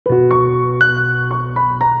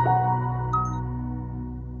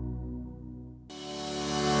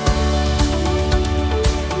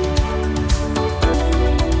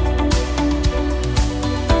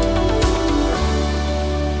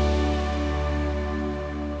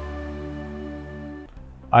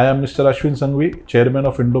I am Mr. Ashwin Sangvi, Chairman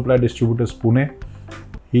of Indoply Distributors Pune.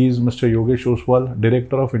 He is Mr. Yogesh Oswal,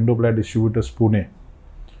 Director of Indoply Distributors Pune.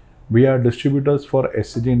 We are distributors for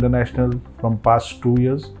SCG International from past 2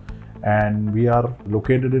 years, and we are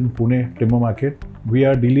located in Pune Timber Market. We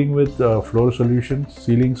are dealing with floor solutions,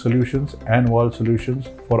 ceiling solutions and wall solutions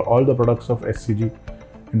for all the products of SCG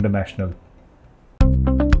International.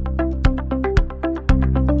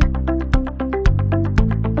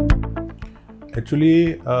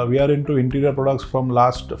 Actually, we are into interior products from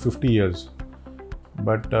last 50 years.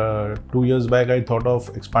 But 2 years back, I thought of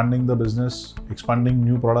expanding the business, expanding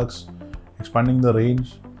new products, expanding the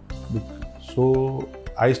range. So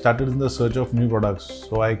I started in the search of new products.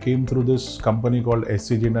 So I came through this company called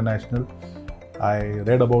SCG International. I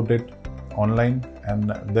read about it online,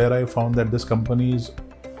 and there I found that this company is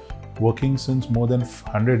working since more than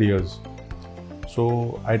 100 years.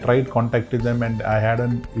 So I tried contacting them, and I had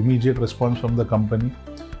an immediate response from the company.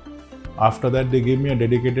 After that, they gave me a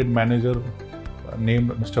dedicated manager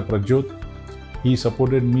named Mr. Prajot. He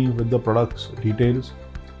supported me with the products details.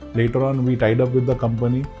 Later on, we tied up with the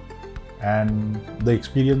company, and the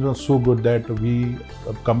experience was so good that the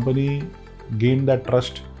company gained that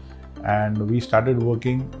trust, and we started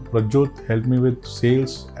working. Prajot helped me with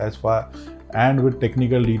sales and with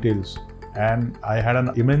technical details, and I had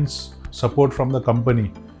an immense support from the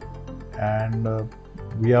company, and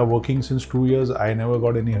we are working since 2 years. I never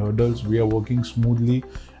got any hurdles. We are working smoothly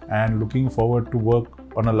and looking forward to work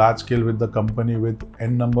on a large scale with the company with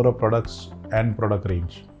n number of products and product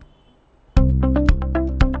range.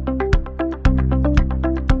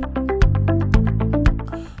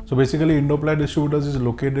 So basically, Indoply Distributors is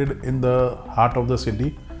located in the heart of the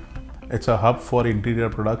city. It's a hub for interior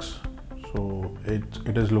products. So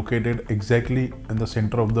it is located exactly in the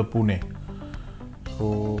center of the Pune.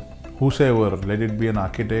 So whosoever, let it be an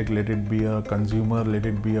architect, let it be a consumer, let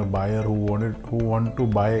it be a buyer who want to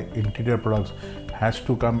buy interior products, has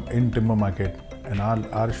to come in Timber Market. And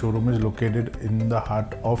our showroom is located in the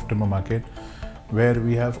heart of Timber Market, where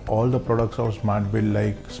we have all the products of ZMARTBUILD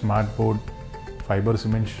like SmartBoard, fiber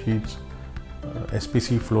cement sheets,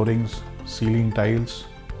 SPC floorings, ceiling tiles,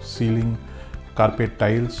 ceiling carpet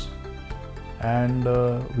tiles, and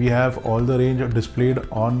we have all the range displayed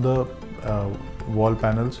on the wall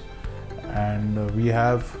panels, and we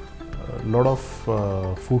have a lot of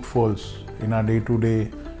footfalls in our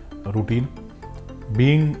day-to-day routine.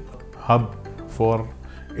 Being hub for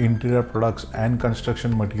interior products and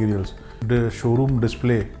construction materials, the showroom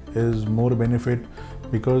display is more benefit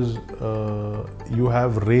because you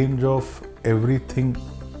have range of everything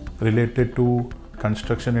related to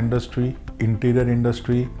construction industry, interior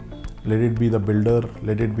industry. Let it be the builder,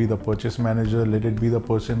 let it be the purchase manager, let it be the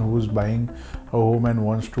person who is buying a home and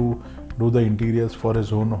wants to do the interiors for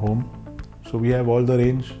his own home. So we have all the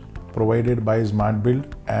range provided by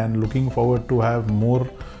ZMARTBUILD, and looking forward to have more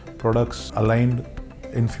products aligned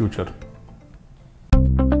in future.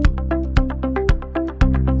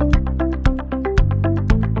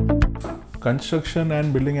 Construction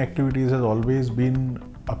and building activities has always been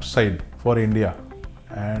upside for India,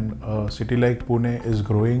 and a city like Pune is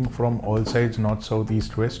growing from all sides, north, south,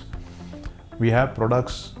 east, west. We have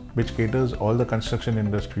products which caters all the construction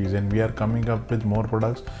industries, and we are coming up with more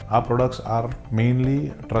products. Our products are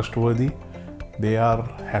mainly trustworthy, they are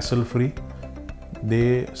hassle free,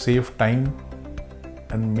 they save time,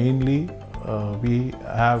 and mainly we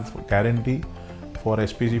have guarantee for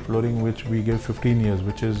SPC flooring, which we give 15 years,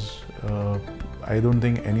 which is I don't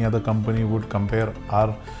think any other company would compare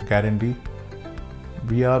our guarantee.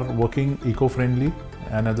 We are working eco-friendly,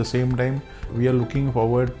 and at the same time we are looking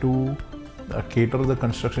forward to cater the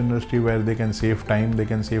construction industry where they can save time, they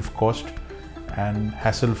can save cost, and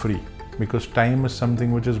hassle free, because time is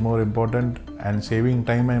something which is more important, and saving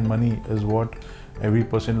time and money is what every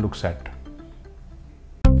person looks at.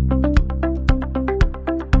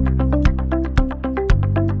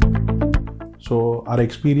 So our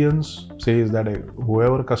experience says that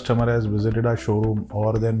whoever customer has visited our showroom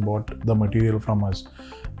or then bought the material from us,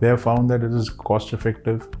 they have found that it is cost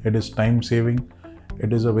effective, it is time saving,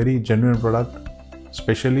 it is a very genuine product,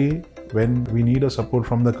 especially when we need a support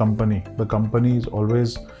from the company. The company is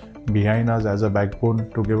always behind us as a backbone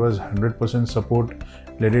to give us 100% support,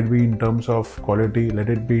 let it be in terms of quality, let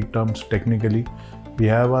it be in terms technically. We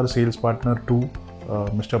have our sales partner too,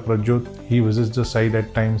 Mr. Prajot. He visits the site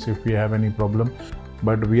at times if we have any problem,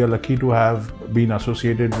 but we are lucky to have been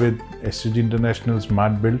associated with SCG International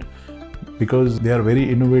ZMARTBUILD because they are very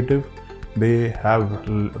innovative. They have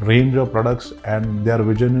range of products, and their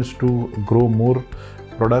vision is to grow more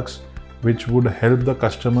products which would help the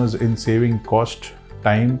customers in saving cost,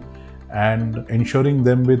 time, and ensuring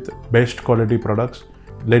them with best quality products.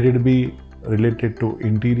 Let it be related to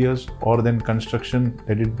interiors or then construction,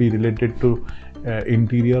 let it be related to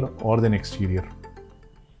interior or then exterior.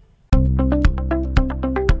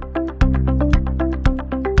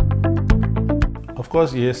 Of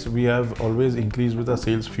course, yes, we have always increased with our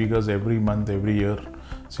sales figures every month, every year,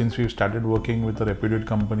 since we've started working with a reputed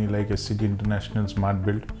company like SCG International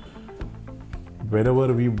ZMARTBUILD.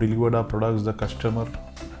 Wherever we've delivered our products, the customer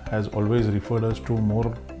has always referred us to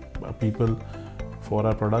more people for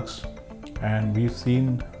our products, and we've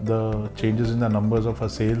seen the changes in the numbers of our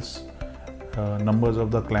sales, numbers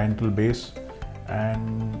of the clientele base,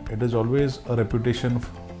 and it is always a reputation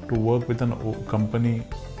to work with a company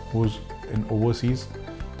who's in overseas,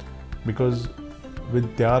 because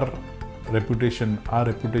with their reputation, our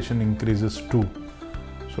reputation increases too.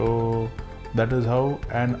 So that is how,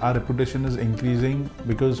 and our reputation is increasing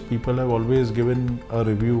because people have always given a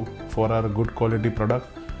review for our good quality product,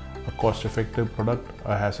 a cost effective product,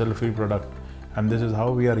 a hassle free product, and this is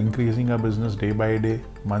how we are increasing our business day by day,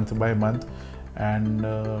 month by month, and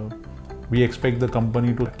we expect the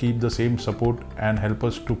company to keep the same support and help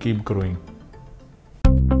us to keep growing.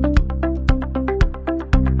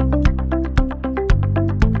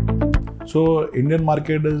 So Indian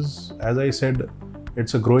market is, as I said,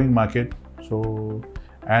 it's a growing market. So,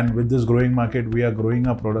 and with this growing market, we are growing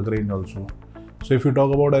our product range also. So if you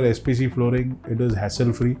talk about our SPC flooring, it is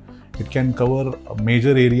hassle free. It can cover a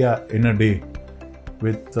major area in a day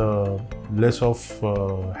with less of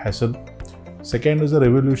hassle. Second is a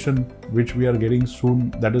revolution which we are getting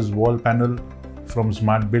soon, that is wall panel from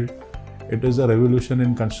ZMARTBUILD. It is a revolution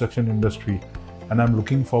in construction industry, and I'm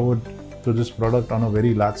looking forward to this product on a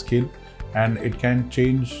very large scale, and it can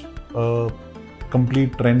change a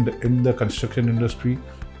complete trend in the construction industry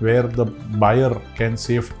where the buyer can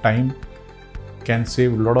save time, can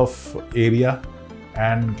save a lot of area,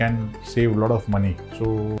 and can save a lot of money.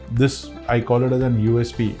 So this, I call it as an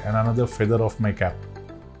USP and another feather of my cap.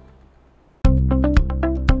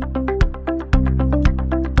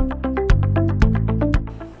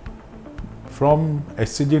 From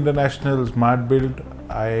SCG International ZMARTBUILD,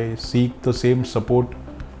 I seek the same support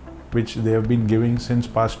which they have been giving since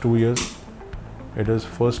past 2 years. It is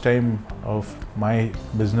first time of my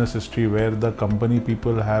business history where the company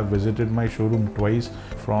people have visited my showroom twice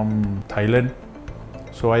from Thailand.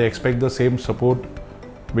 So I expect the same support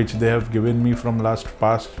which they have given me from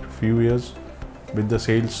past few years with the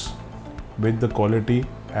sales, with the quality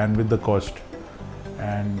and with the cost.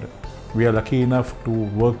 And we are lucky enough to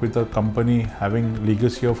work with a company having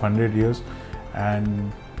legacy of 100 years,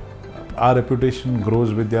 and our reputation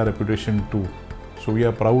grows with their reputation too. So we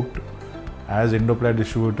are proud as Indoply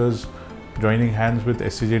distributors joining hands with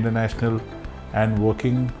SCG International and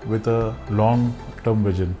working with a long-term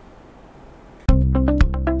vision.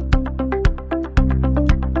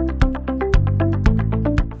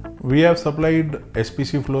 We have supplied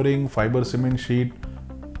SPC flooring, fiber cement sheet,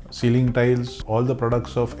 ceiling tiles, all the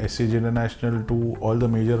products of SCG International to all the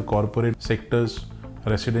major corporate sectors,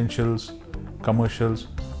 residentials, commercials.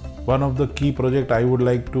 One of the key projects I would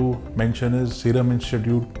like to mention is Serum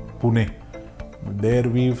Institute, Pune. There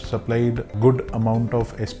we've supplied good amount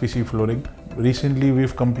of SPC flooring. Recently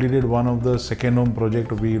we've completed one of the second home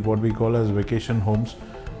project, what we call as vacation homes.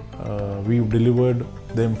 We've delivered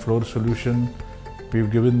them floor solution,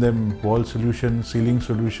 we've given them wall solution, ceiling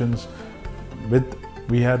solutions,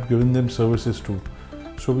 we have given them services too.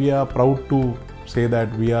 So we are proud to say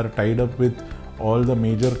that we are tied up with all the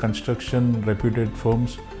major construction reputed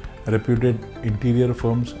firms, reputed interior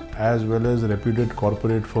firms, as well as reputed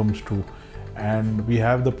corporate firms too. And we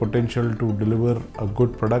have the potential to deliver a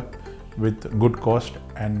good product with good cost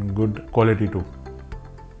and good quality too.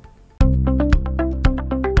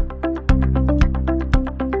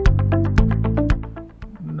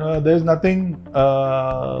 There's nothing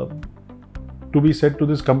to be said to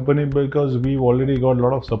this company because we've already got a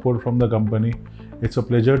lot of support from the company. It's a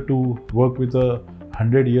pleasure to work with a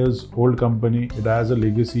 100 years old company. It has a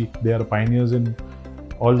legacy. They are pioneers in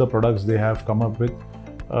all the products they have come up with.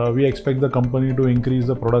 We expect the company to increase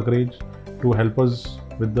the product range to help us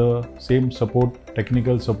with the same support,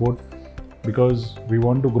 technical support, because we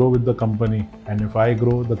want to grow with the company, and if I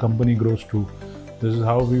grow, the company grows too. This is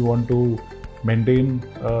how we want to maintain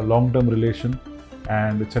a long-term relation,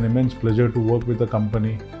 and it's an immense pleasure to work with the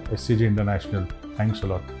company SCG International. Thanks a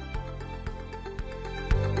lot.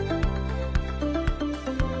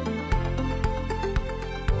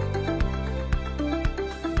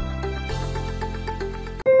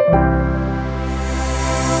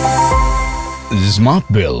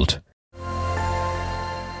 ZMARTBUILD.